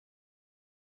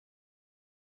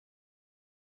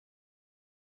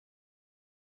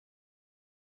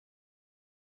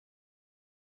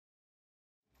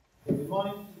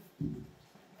morning.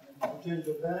 I'm Eugenio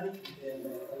Giordani,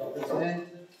 and I present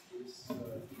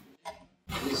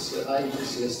this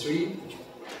ICSC2015.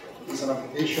 It's an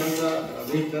application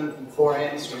written in 4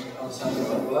 hands from Alessandro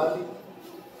Petrolati,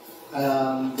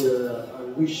 and I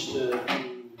wish to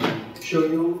show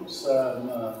you some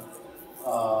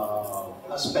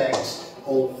aspects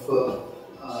of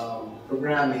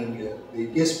programming the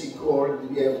DSP core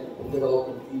that we have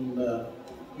developed in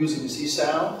using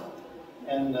Csound,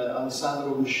 and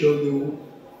Alessandro will show you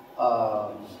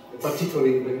a particular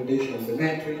implementation of the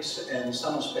metrics and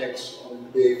some aspects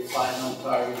of the final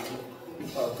target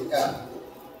of the app.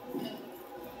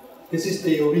 This is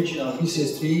the original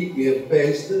ICSC we have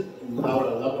based in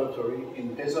our laboratory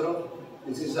in Pesaro.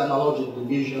 This is analogic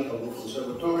division of the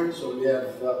conservatory, so we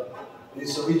have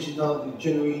this original, the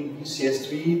genuine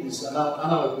ICSC, this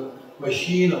analog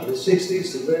machine of the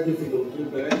 60s, very difficult to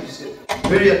implement. It's a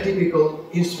very atypical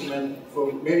instrument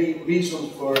for many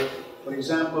reasons. For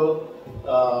example,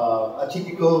 a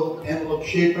typical envelope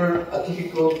shaper, a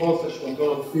typical voltage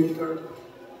control filter,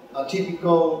 a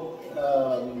typical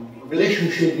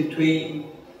relationship between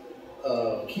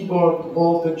keyboard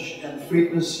voltage and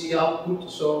frequency output.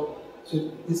 So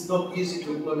it's not easy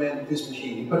to implement this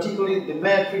machine. Particularly the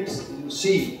matrix you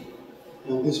see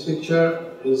in this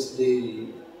picture is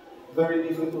very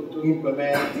difficult to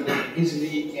implement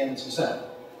easily in Csound.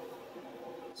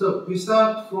 So we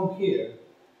start from here.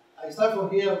 I start from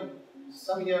here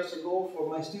some years ago for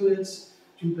my students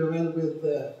to implement with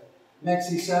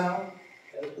Csound,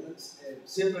 a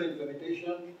simple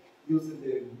implementation using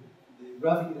the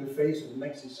graphic interface of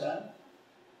Csound.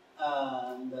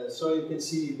 And so you can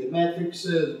see the matrix.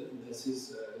 This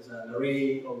is an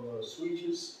array of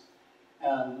switches,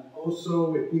 and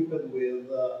also equipped with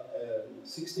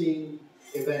 16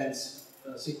 events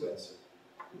sequencer.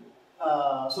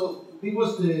 So this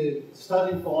was the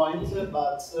starting point,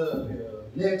 but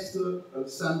next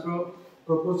Alessandro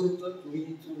proposed to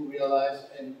me to realize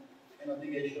an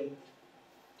application,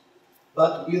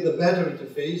 but with a better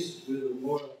interface, with a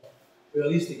more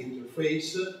realistic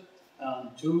interface,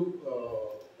 to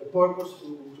a purpose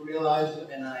to realize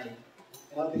an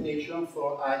application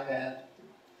for iPad.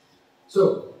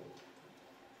 So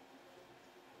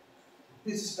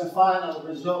this is the final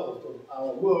result of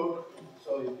our work.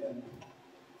 So you can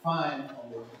find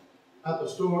on the Apple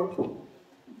Store,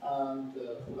 and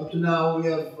up to now we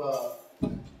have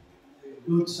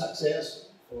good success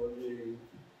for the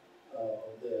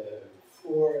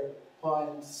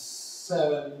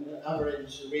 4.7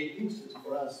 average ratings.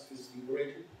 For us, this is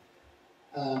great.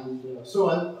 And so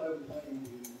I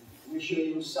will show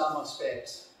you some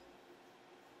aspects.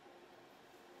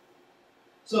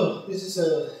 So this is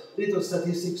a little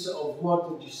statistics of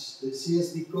what the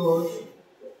CSD code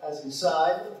has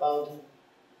inside. About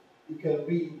you can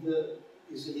read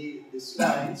easily the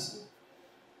slides,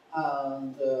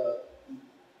 and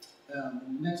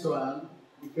next one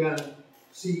we can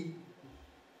see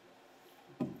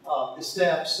the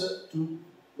steps to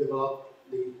develop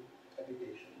the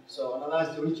application. So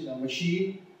analyze the original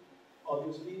machine,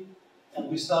 obviously, and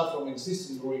we start from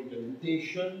existing core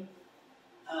implementation.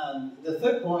 And the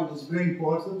third point is very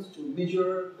important, to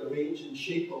measure the range and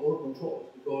shape of our controls,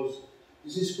 because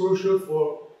this is crucial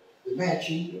for the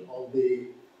matching of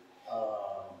the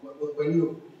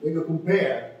when you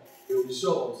compare the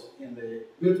results in the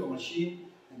virtual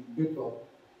machine and the virtual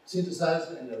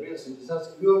synthesizer and the real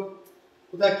synthesizer. You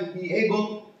would like to be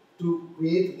able to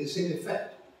create the same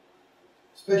effect,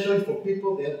 especially for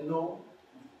people that know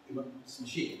this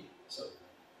machine. So.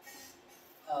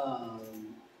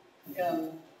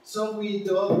 And so we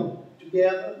developed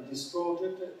together this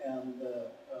project, and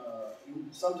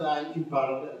sometime in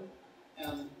parallel.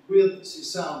 And with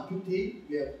Csound2015,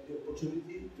 we have the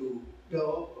opportunity to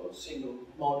develop single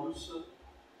modules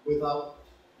without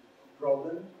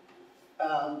problem.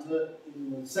 And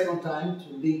in the second time, to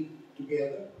link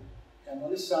together. And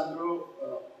Alessandro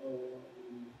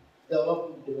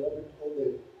developed all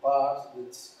the parts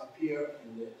that appear in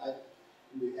the app.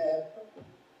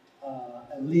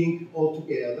 And link all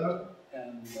together,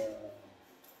 and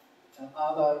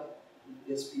other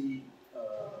DSP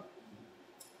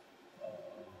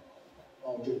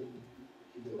object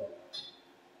development.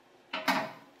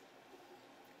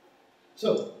 So,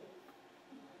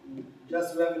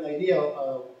 just to have an idea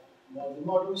of the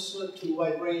modules, 2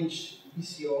 wide range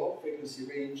VCO, frequency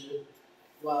range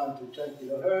 1 to 10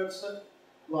 kHz,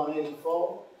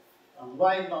 184. And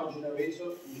wide noise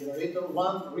generator,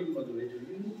 1 ring modulator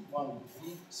unit, 1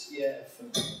 VCF,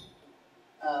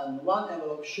 and 1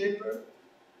 envelope shaper,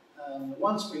 and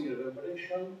 1 spring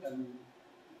reverberation, and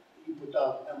input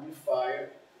out amplifier,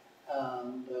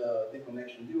 and the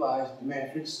connection device, the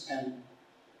matrix, and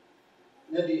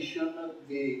in addition,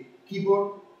 the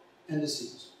keyboard and the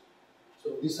seats.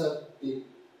 So these are the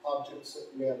objects that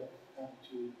we have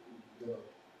to develop.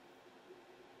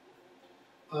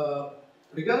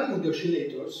 Regarding the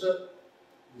oscillators,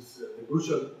 this is the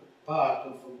crucial part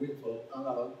of waveform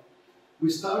analog. We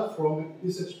start from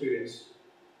this experience,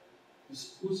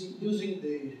 using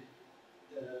the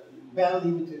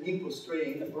band-limited input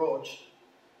strain approach.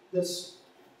 That's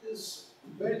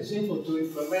very simple to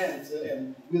implement,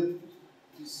 and with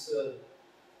this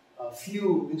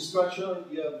few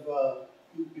instructions,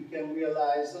 you can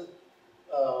realize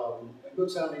good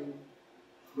sounding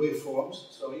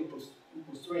waveforms. So input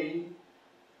strain,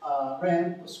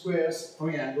 ramp, squares,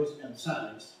 triangles, and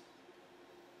sines.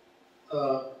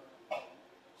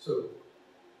 So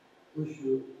we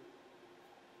should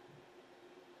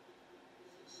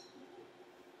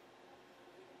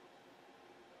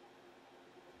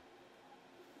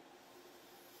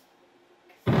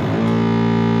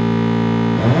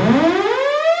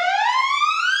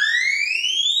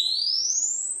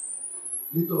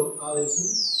little Allison,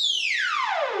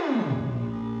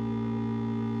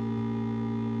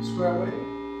 square wave,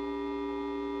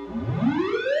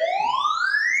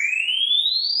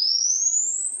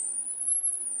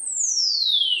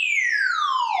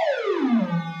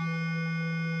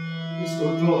 is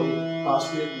controlling pass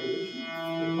wave modulation,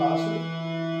 the pass wave,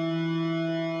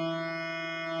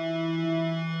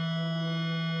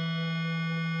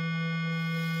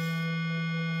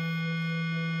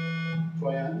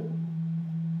 triangle,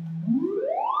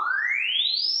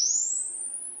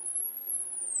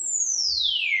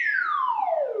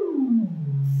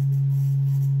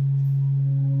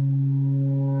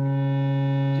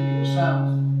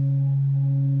 sounds.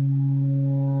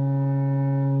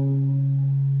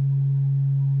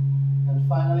 And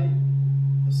finally,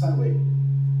 the sine wave.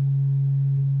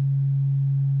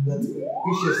 That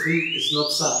viciously is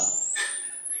not sine.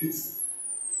 It's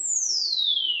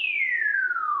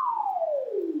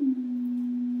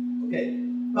okay,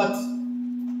 but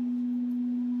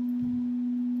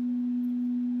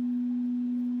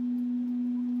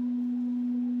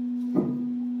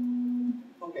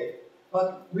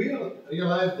But we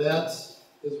realized that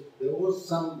there was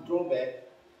some drawback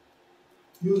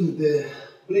using the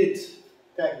bleed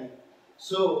technique.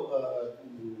 So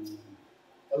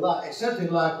a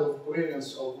certain lack of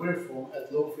coherence of waveform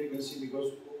at low frequency,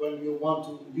 because when you want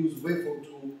to use waveform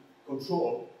to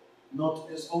control, not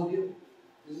as audio,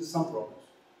 this is some problems.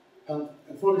 And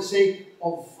for the sake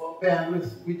of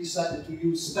bandwidth, we decided to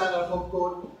use standard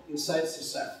opcode inside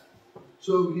Csound.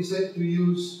 So we decided to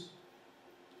use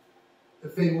a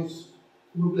famous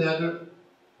group ladder,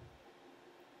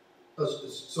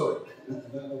 sorry,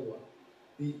 another one,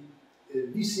 the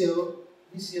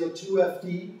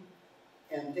ICSC2015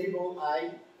 and table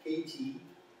IKT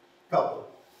couple.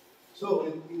 So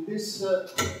in this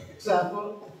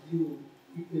example, you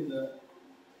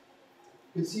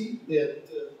can see that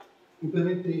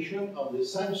implementation of the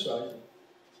sinusoid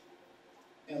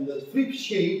and the flip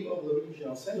shape of the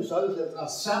original sinusoids that are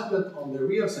sampled on the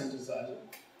real synthesizer,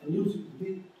 and using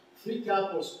the three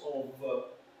couples of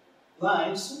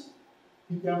lines,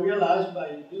 you can realize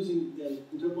by using the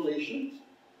interpolation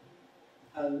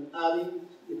and adding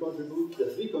the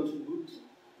three contribute,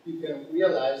 you can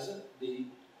realize the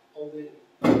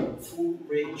full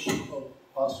range of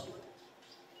password.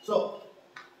 So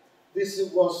this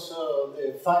was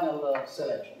the final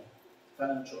selection,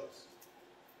 final choice.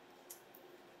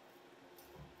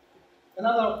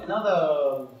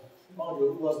 Another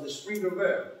module was the spring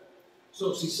reverb.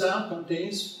 So Csound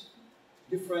contains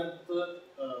different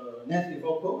native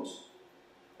opcodes,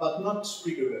 but not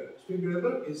spring reverb. Spring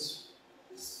reverb is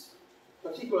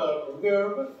particular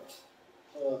reverb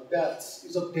that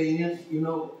is obtained,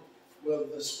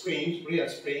 with the springs, real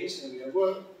springs in real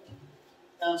world.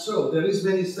 And so there is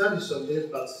many studies on this,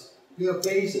 but we are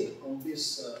based on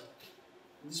this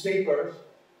paper.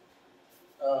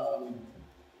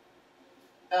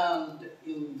 And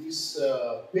in this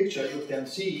picture, you can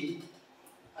see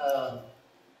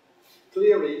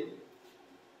clearly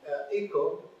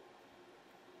echo,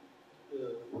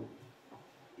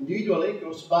 individual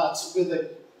echoes, but with a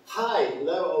high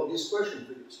level of dispersion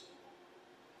frequency.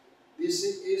 This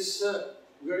is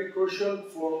very crucial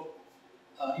for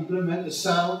implement the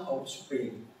sound of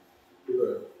spring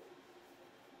reverb.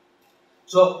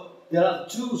 So there are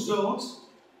two zones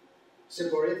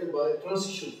separated by a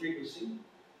transition frequency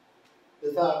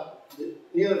that are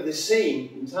nearly the same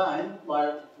in time,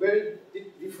 but very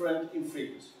different in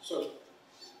frequency. So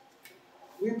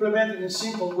we implemented in a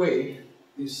simple way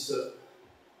this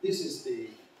is the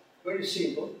very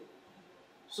simple.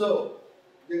 So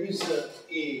there is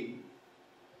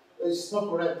it's not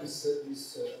correct. There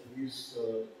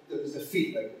is a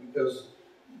feedback because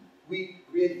we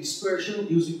create dispersion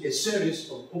using a series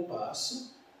of opass.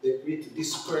 They create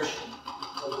dispersion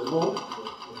of the mode,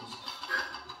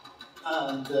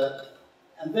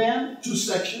 and then two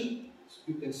sections.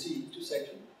 You can see two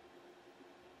sections.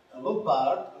 A low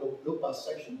pass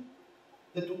section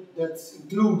that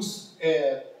includes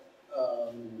a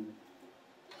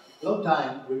low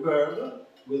time reverb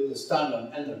with the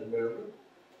standard and the reverb,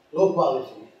 low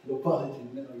quality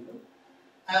reverb,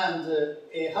 and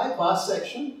a high pass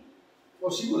section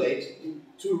for simulate in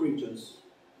two regions.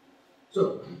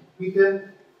 So we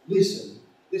can listen.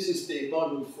 This is the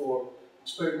module for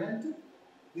experiment.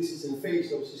 This is in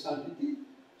phase of sensitivity.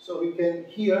 So we can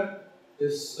hear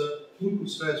this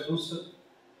impulse response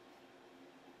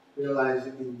realized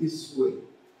in this way.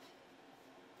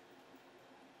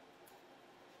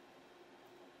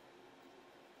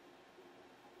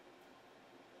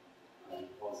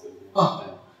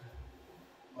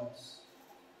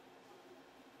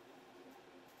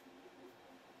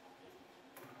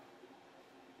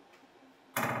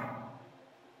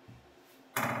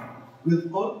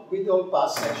 With all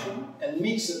pass section and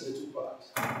mix the two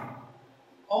parts.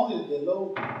 Only the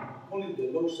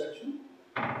low section.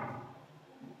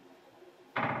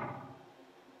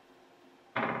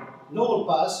 No all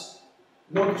pass,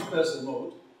 no dispersal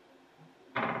mode.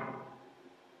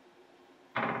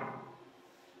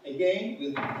 Again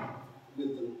with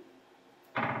the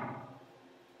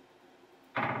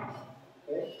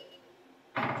okay.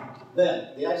 Then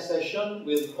the high session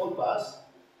with all pass.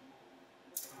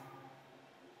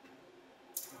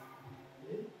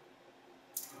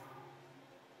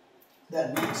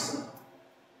 Then mix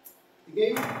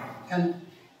again, and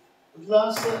at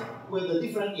last with a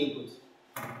different input.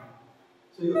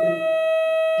 So you can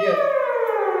hear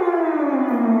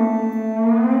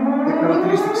the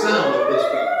characteristic sound of this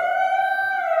speaker.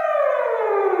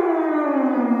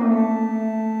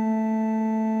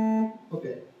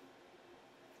 Okay.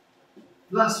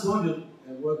 Last module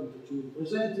I wanted to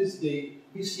present is the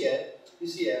VCF.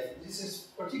 This is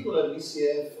particular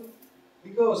VCF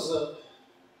because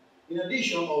in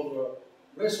addition of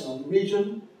resonant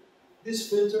region, this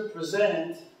filter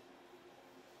presents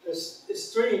a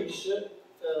strange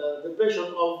depression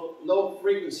of low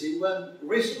frequency when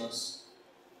resonance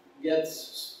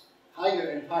gets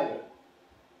higher and higher.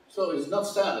 So it's not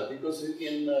standard because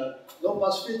in low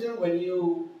pass filter, when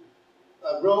you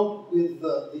grow with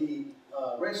the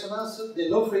resonance, the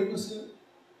low frequency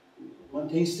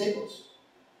maintains stables.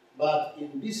 But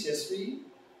in BCS3,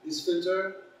 this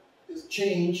filter is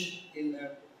changed in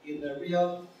a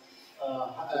real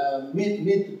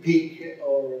mid peak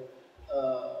or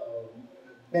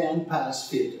band pass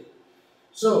filter.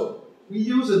 So we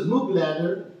use a Moog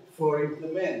ladder for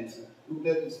implement. Moog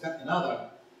ladder is another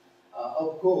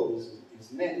opcode.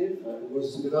 Is native. It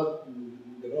was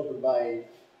developed by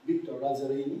Victor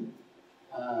Lazzarini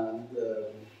and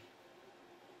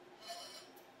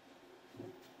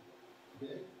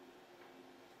okay.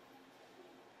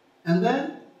 And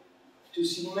then to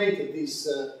simulate these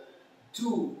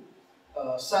two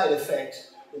side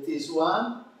effects, that is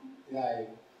one that I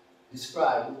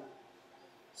described.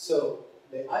 So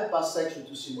the high pass section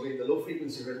to simulate the low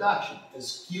frequency reduction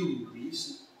as Q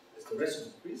increase, as the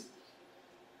resonance increase,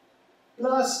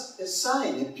 plus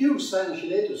a pure sine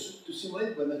oscillator to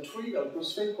simulate when the trivial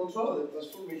crossfade control the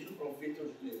transformation from filter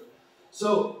oscillator.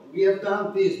 So we have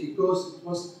done this because it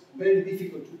was very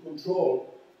difficult to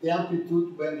control the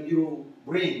amplitude when you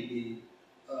bring the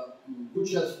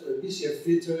BCF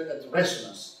filter at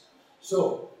resonance.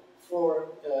 So for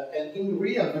and in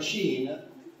real machine,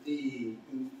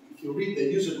 if you read the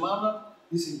user manual,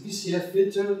 this is BCF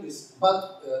filter is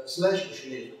but slash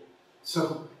oscillator.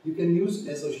 So you can use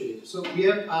as oscillator. So we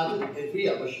have added a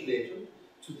real oscillator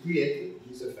to create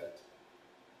this effect.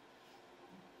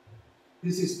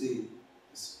 This is the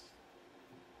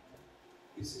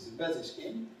basic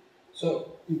scheme.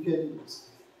 So you can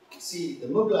see the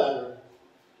Moog ladder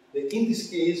that in this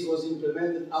case was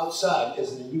implemented outside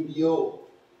as an UDO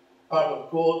part of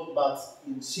code, but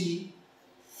in C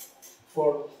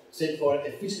for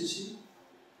efficiency.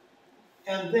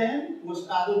 And then was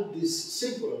added this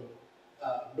simpler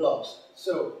blocks.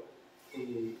 So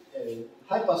a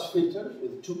high-pass filter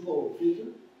with two-pole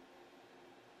filter,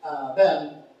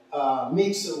 then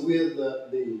mixed with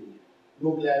the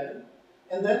Moog ladder,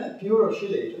 and then a pure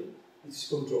oscillator is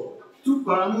controlled. Two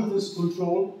parameters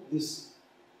control this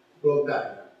block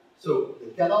diagram. So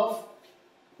the cutoff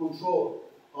control,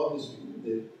 obviously,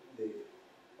 the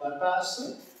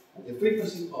bypass, the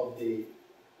frequency of the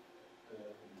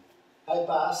high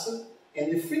pass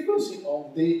and the frequency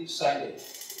of the sine wave.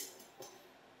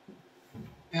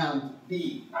 And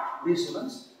B,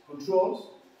 resonance controls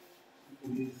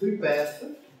the three paths.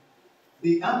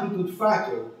 The amplitude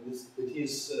factor that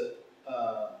is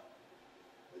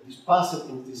passed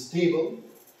in this table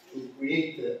to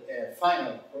create a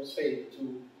final crossfade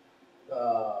to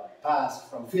pass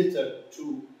from filter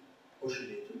to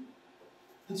oscillator.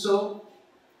 And so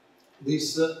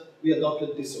this we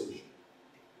adopted this solution.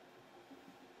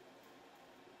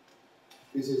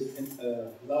 This is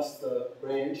the last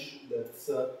branch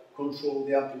that controls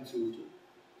the amplitude.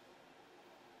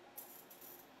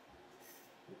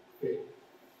 Okay,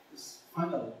 this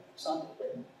final example,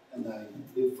 and I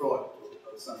give floor to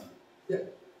Alessandro. Yeah.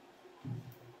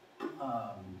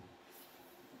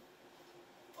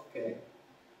 Okay.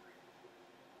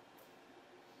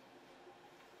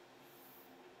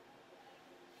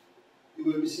 You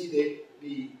will see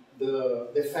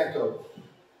the effect of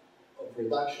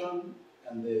reduction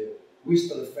and the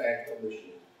whistle effect of the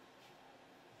shield.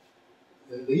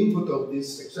 The input of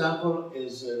this example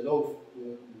is a low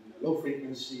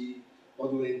frequency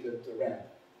modulated ramp.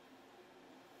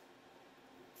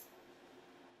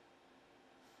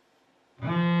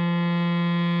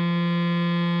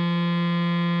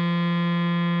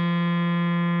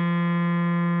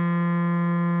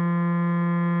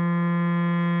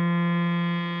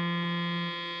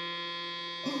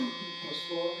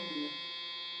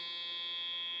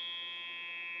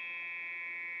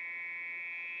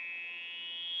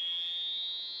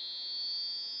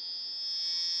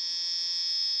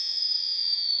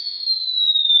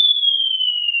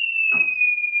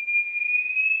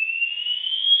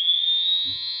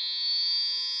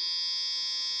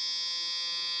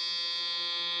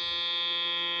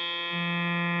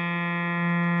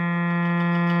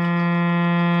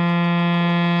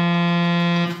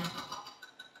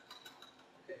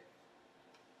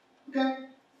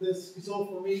 This is all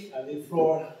for me. I leave the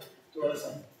floor to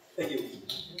Alessandro. Thank you.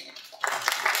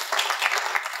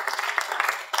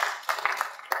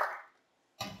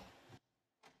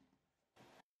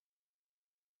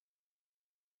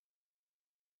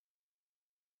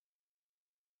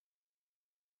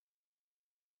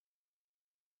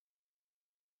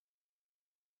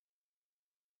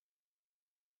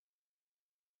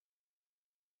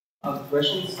 Other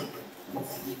questions?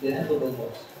 It's the end of the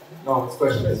course. No, it's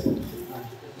questions.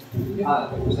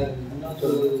 Because I'm not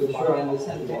sure I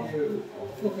understand. Can you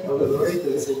elaborate a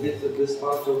little bit of this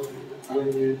part of when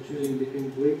you're choosing between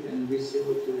brick and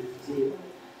receiver to zero?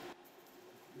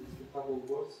 A couple of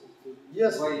words.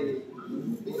 Yes, why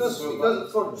because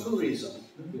for two reasons.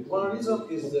 One reason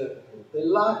is the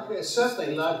lack, a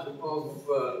certain lack of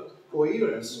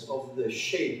coherence of the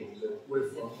shape of the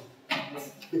waveform.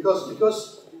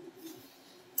 Because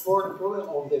for the problem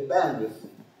of the bandwidth,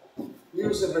 we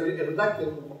use a very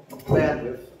reductive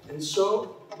bandwidth, and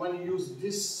so when you use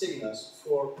these signals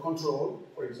for control,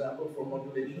 for example, for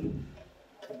modulation,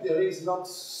 there is not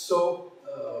so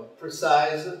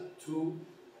precise to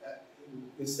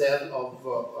instead of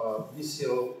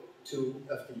VCO to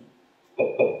FT.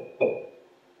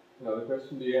 Another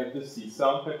question: do you have the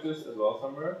Csound patches as well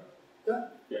somewhere? Yeah.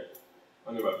 Yeah.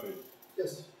 On your webpage.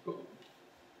 Yes. Cool.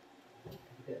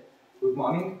 Good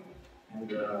morning,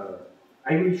 and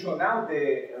I will show now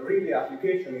the really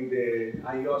application in the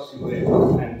iOS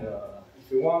simulator. And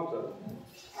if you want,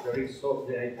 there is so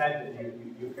the iPad that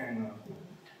you can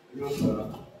use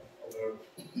over.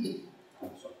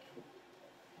 Sorry.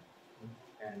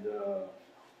 And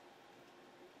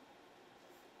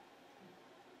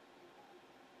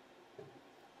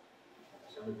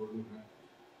siamo volume.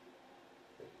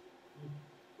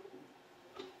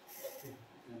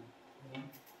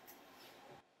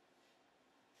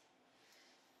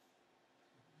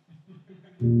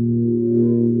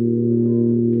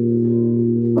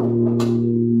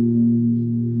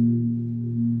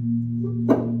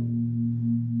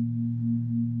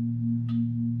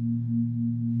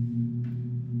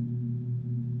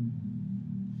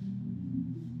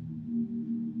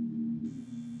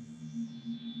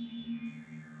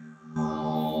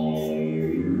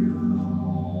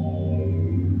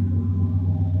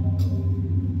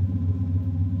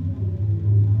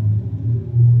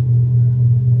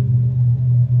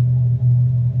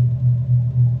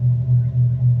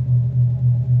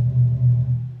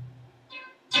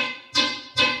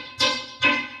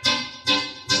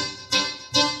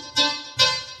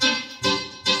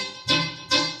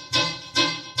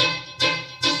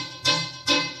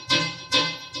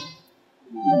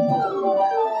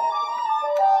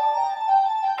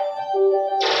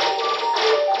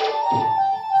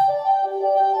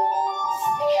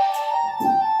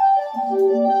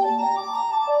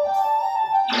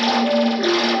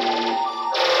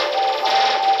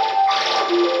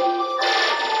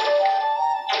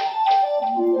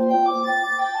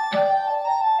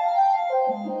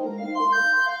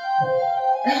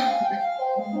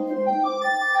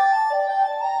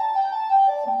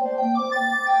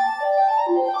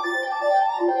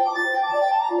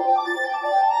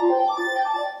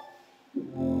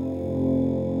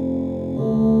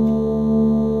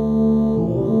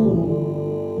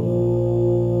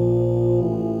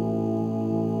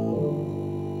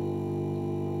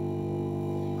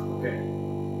 Okay.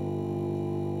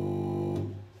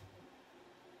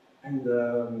 And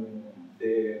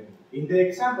in the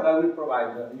example I will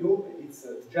provide you, it's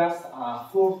just a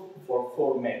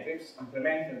 4x4 matrix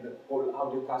implemented all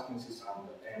audio tasking Csound,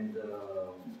 and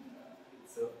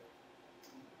it's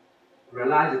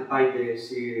realized by the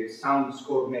Csound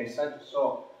score message.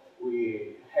 So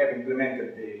we have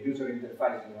implemented the user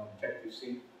interface in Objective-C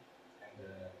and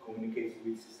communicates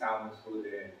with Csound through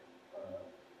the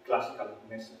classical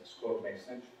score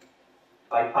message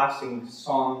by passing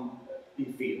some P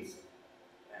fields.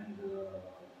 And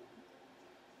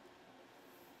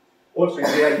also in the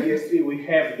ICSC we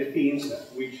have the pins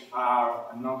which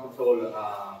are not at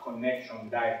all connection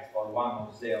direct for 1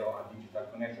 or 0, a digital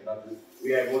connection, but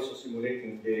we are also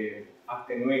simulating the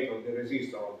attenuator, the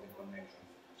resistor of the connection.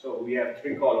 So we have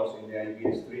 3 colors in the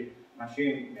IBS3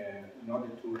 machine in order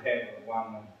to have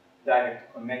one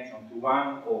direct connection to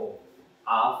 1 or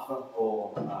half,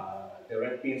 or the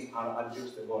red pins are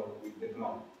adjustable with the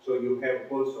gnome. So you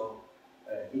have also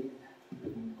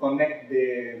connect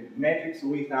the matrix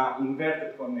with an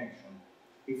inverted connection.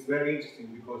 It's very interesting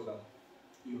because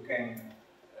you can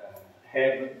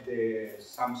have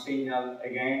some signal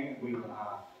again with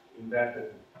an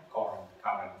inverted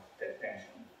current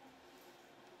tension.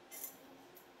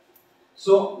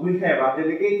 So we have a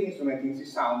delegate instrument in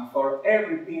Csound for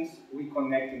every pins we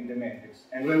connect in the matrix.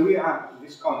 And when we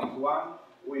disconnect one,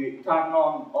 we turn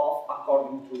on off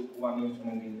according to one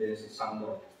instrument in the Csound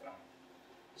orchestra.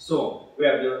 So we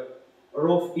have the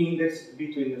rough index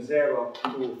between 0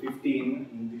 to 15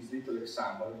 in this little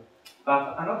example.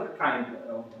 But another kind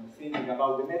of thinking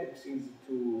about the matrix is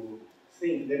to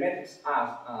think the matrix as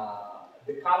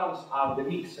the columns are the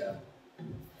mixer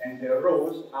and the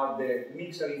rows are the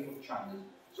mixer input channels.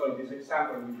 So in this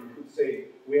example, we could say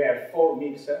we have 4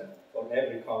 mixers for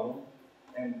every column,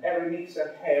 and every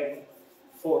mixer has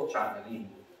 4 channel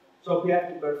input. So we have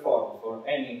to perform for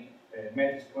any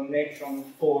matrix connection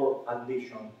 4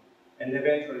 addition, and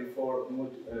eventually 4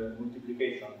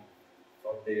 multiplication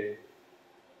for the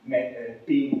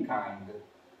pin kind.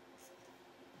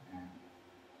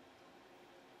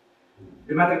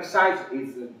 The matrix size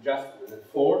is just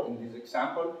 4 in this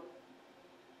example.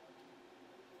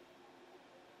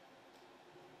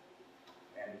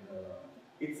 And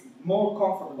it's more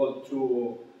comfortable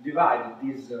to divide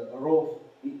this row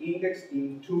index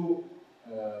into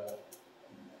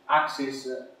axes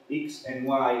X and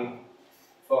Y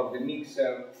for the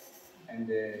mixer and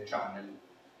the channel.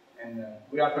 And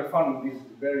we are performing this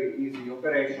very easy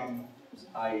operation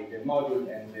by the module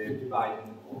and the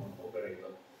dividing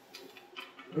operator.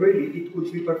 Really, it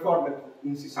could be performed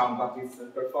in Csound, but it's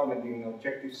performed in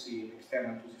Objective-C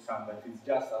external to Csound, but it's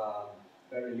just a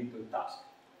very little task.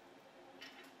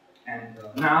 And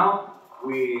now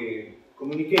we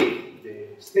communicate the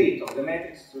state of the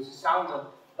matrix to Csound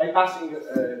by passing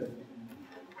the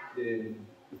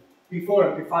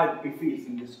P4 and P5 P fields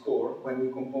in the score when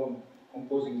we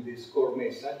composing the score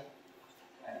message,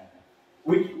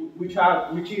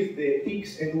 which is the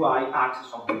X and Y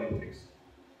axis of the matrix.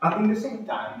 But in the same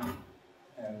time,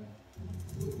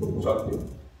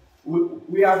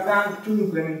 we have done 2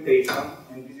 implementations,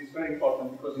 and this is very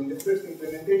important because in the first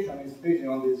implementation is based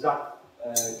on the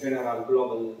ZAC general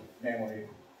global memory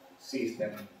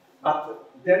system.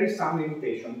 But there is some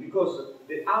limitation because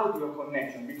the audio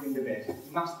connection between the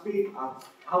bases must be an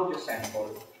audio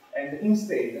sample, and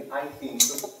instead I think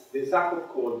the ZAC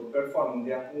code performing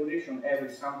the accumulation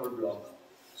every sample block.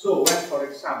 So when, for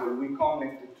example, we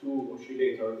connect 2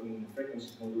 oscillators in frequency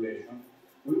modulation,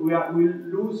 we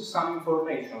lose some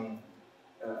information,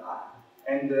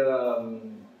 and the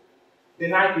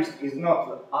Nyquist is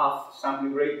not half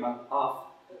sampling rate, but half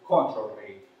control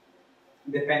rate,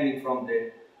 depending from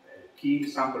the key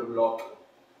sample block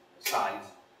size.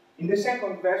 In the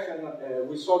second version,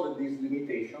 we solved this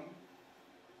limitation,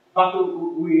 but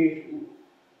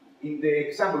in the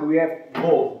example we have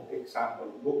both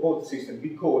systems,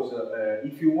 because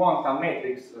if you want a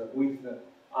matrix with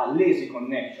a lazy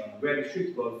connection, very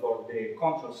suitable for the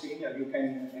control signal, you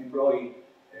can employ,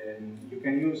 you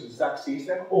can use the ZAC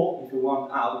system, or if you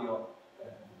want audio,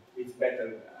 it's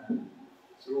better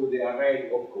through the array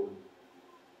of code.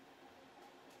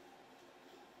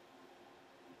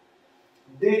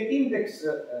 The index,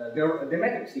 the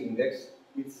matrix index,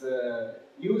 it's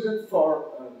used for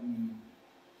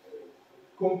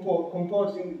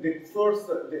composing the first,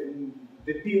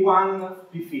 the P1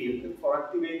 P field for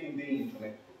activating the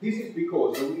instrument. This is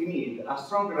because we need a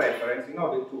strong reference in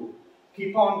order to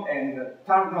keep on and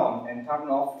turn on and turn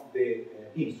off the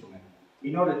instrument,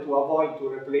 in order to avoid to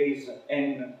replace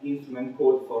an instrument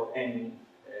code for any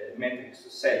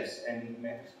matrix cells and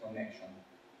matrix connection.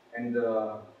 And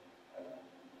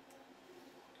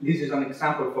this is an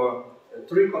example for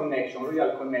tree connection,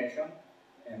 real connection.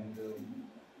 And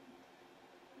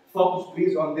focus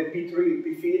please on the P3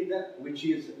 P field, which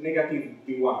is negative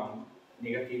P1,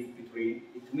 negative P3.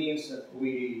 It means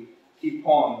we keep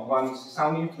on one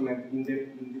sound instrument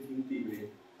indefinitely,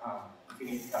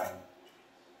 infinite time.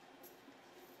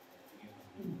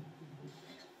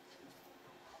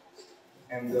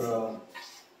 And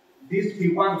this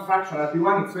P1, fractional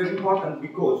P1, is very important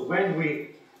because when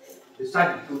we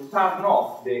decided to turn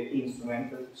off the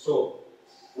instrument, so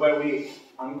where we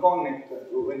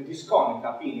disconnect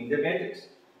a pin in the matrix,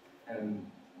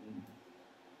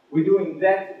 we're doing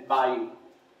that by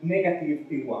negative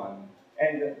P1.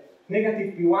 And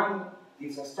negative P1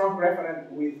 is a strong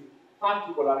reference with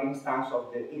particular instance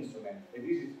of the instrument. And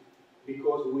this is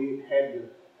because we had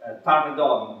turned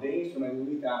on the instrument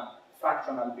with a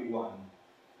fractional P1.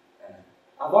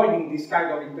 Avoiding this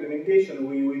kind of implementation,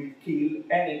 we will kill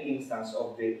any instance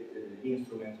of the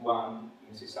instrument 1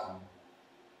 in Csound.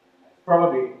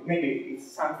 Probably, maybe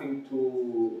it's something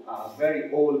to a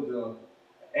very old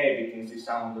habit in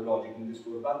Csound logic in the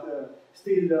school, but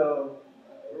still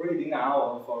ready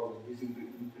now for this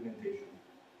implementation.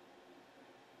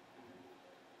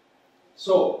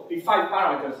 So P5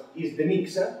 parameters is the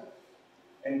mixer,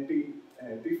 and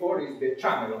P4 is the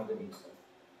channel of the mixer.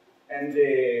 And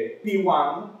the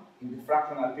P1, in the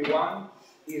fractional P1,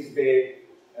 is the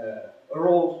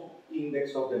row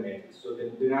index of the matrix, so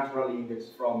the natural index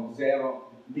from 0,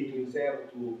 between 0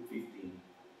 to 15.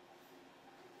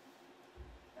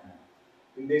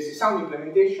 In the Csound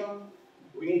implementation,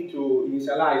 we need to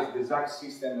initialize the ZAC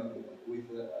system with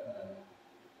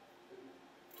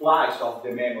twice of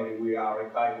the memory we are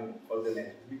requiring for the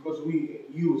matrix, because we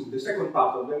use the second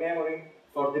part of the memory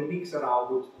for the mixer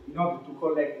output in order to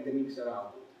collect the mixer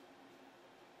output.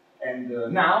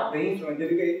 And now the instrument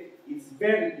delegate is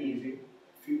very easy,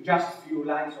 just few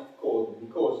lines of code,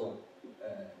 because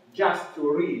just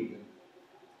to read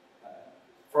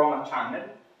from a channel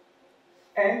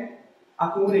and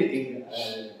accumulating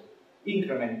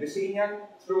increment the signal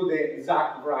through the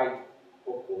ZAC write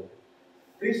opcode.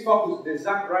 Please focus the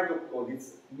ZAC write opcode,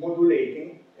 it's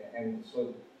modulating, and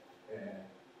so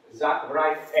ZAC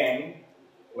write M,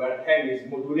 where M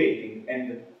is modulating,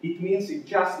 and it means it's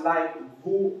just like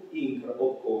VU inc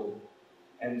opcode.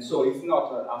 And so it's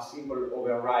not a simple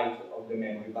overwrite of the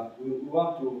memory, but we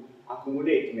want to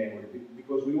accumulate memory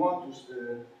because we want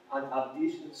to add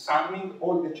this summing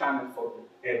all the channels for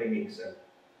every mixer.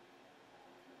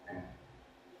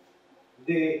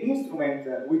 The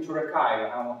instrument which require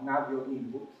an audio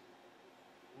input,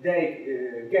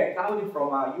 they get audio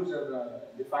from a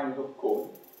user-defined opcode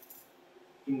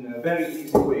in a very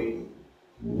easy way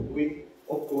with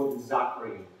opcode ZAC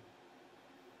read.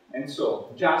 And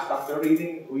so, just after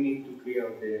reading, we need to clear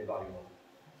the variable.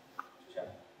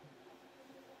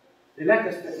 The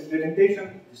latest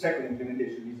implementation, the second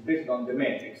implementation, is based on the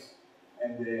matrix.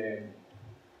 And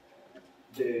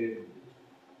the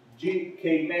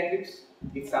GK matrix,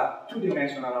 it's a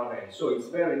two-dimensional array, so it's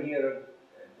very near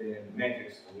the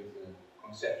matrix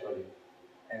conceptually.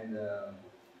 And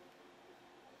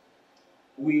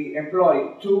we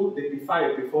employ two, the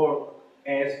P5 and P4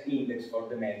 as index for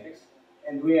the matrix.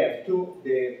 And we have two,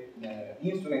 the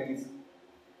instrument is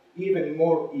even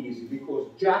more easy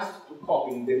because just to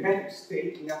copy the matrix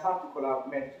state in a particular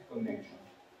matrix connection.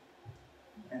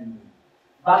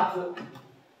 But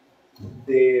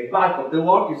the bulk of the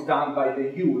work is done by the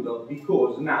UDO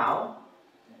because now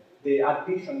the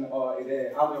addition or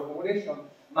the audio accumulation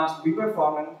must be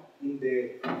performed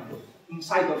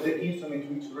inside of the instrument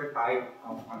which requires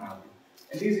an audio.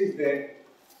 And this is the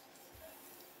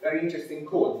very interesting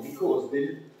code because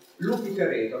the loop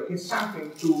iterator is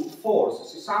something to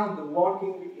force Csound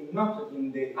working not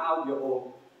in the audio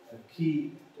or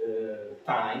key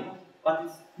time, but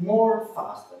it's more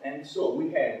fast. And so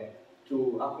we have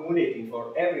to accumulating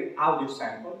for every audio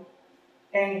sample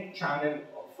any channel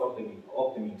of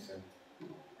the mixer.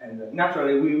 And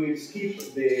naturally we will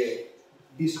skip the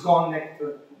disconnect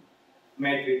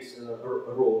matrix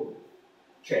row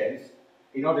shells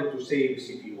in order to save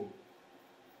CPU.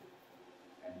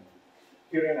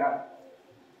 Here in a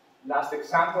last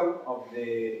example of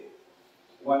the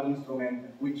one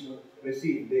instrument which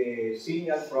received the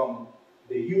signal from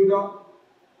the UDO,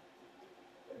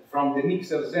 from the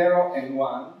mixer 0 and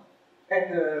 1,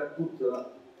 and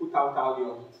put out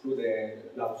audio through the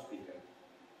loudspeaker.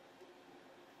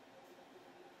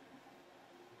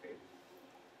 Okay.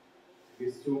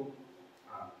 These two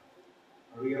are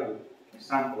a real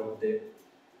example of the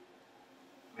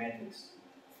matrix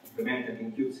implemented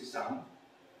in Csound.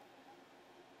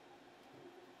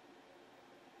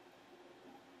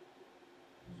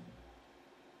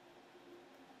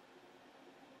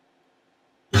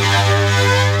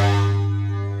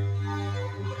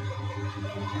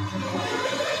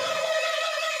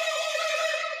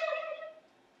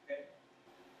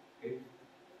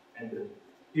 And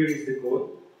here is the code.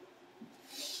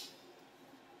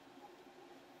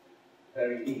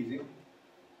 Very easy.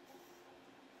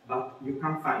 But you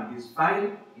can find this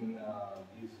file in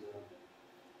this.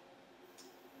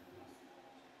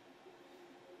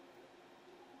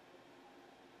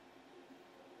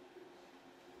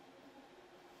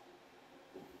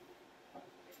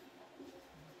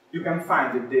 You can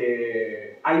find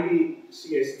the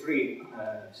ICSC2015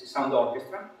 Csound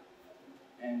orchestra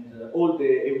and all the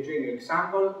Eugenio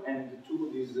example, and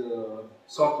to this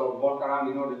sort of workaround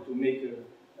in order to make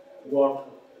work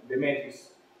the metrics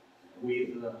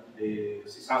with the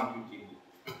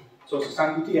Csound2015. So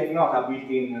Csound2015 have not a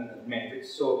built-in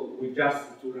metrics, so we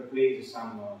just to replace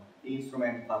some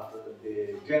instrument, but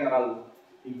the general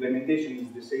implementation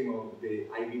is the same of the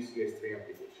ICSC2015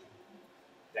 application.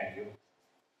 Thank you.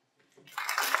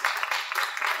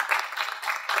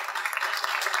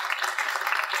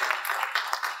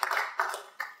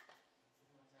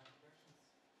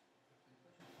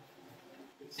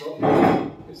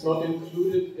 It's not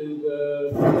included in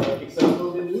the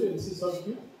example menu in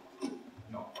Csound?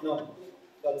 No. No,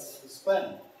 that's the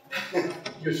span.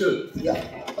 You should.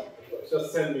 Yeah.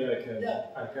 Just send me, I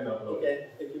can upload. Okay,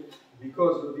 thank you.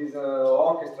 Because this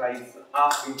orchestra is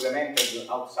half implemented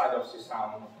outside of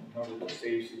Csound in order to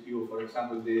save CPU, for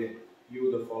example, the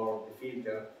UD for the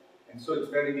filter, and so it's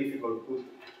very difficult to put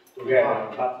together.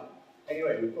 But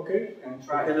anyway, okay, and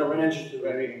try. You can arrange it to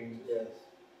very. Yes.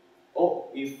 Or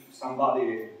if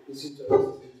somebody is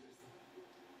interested.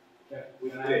 Yeah,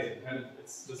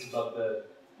 it's just about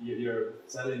you're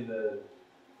selling the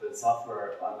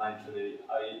software online to the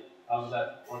how's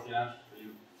that working out for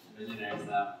you engineers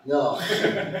now? No.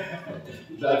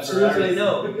 Absolutely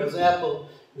no, because Apple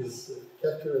is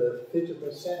captured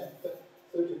 50%,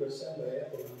 30% by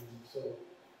Apple. So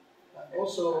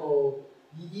also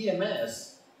the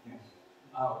EMS. Yes.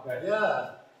 Oh, okay.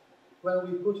 Yeah. When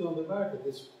we put it on the market,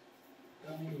 it's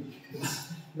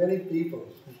many people.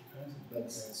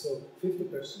 But so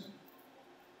 50%.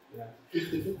 Yeah.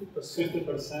 50%.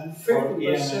 50% 50%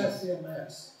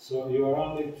 EMS. So you are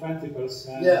only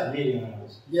 20% Yeah.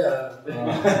 millionaires. Yeah.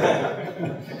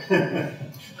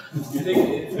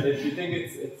 You think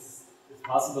it's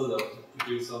possible though to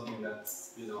produce something that's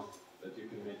that you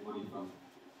can make money from?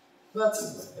 But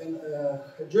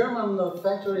a German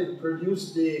factory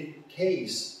produced the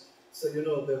case, so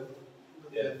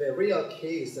the real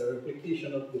case, the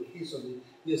replication of the case of the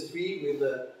PS3 with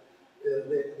the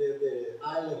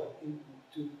eyelet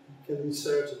you can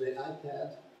insert the iPad.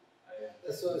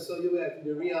 So you have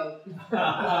the real.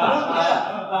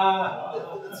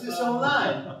 This is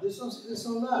online. This is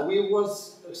online. We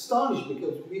was astonished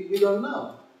because we don't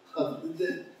know.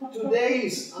 2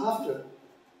 days after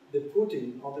the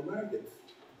putting on the market,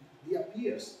 it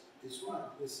appears this one.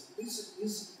 This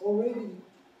is already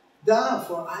done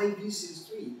for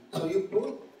ICSC2015. So you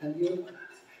put and you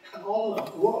all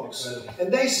works,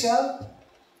 and they sell.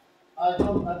 I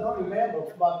don't remember,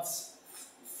 but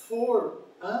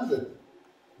 400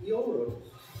 euros.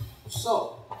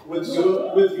 So with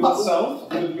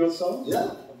your sound?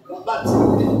 Yeah, but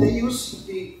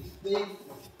they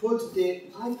put the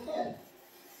iPad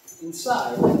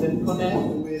inside and then connect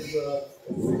with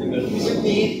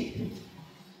the.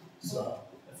 So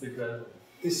That's incredible.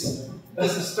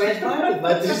 this is strange market,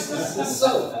 but this is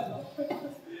so.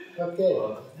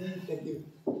 Okay, thank you.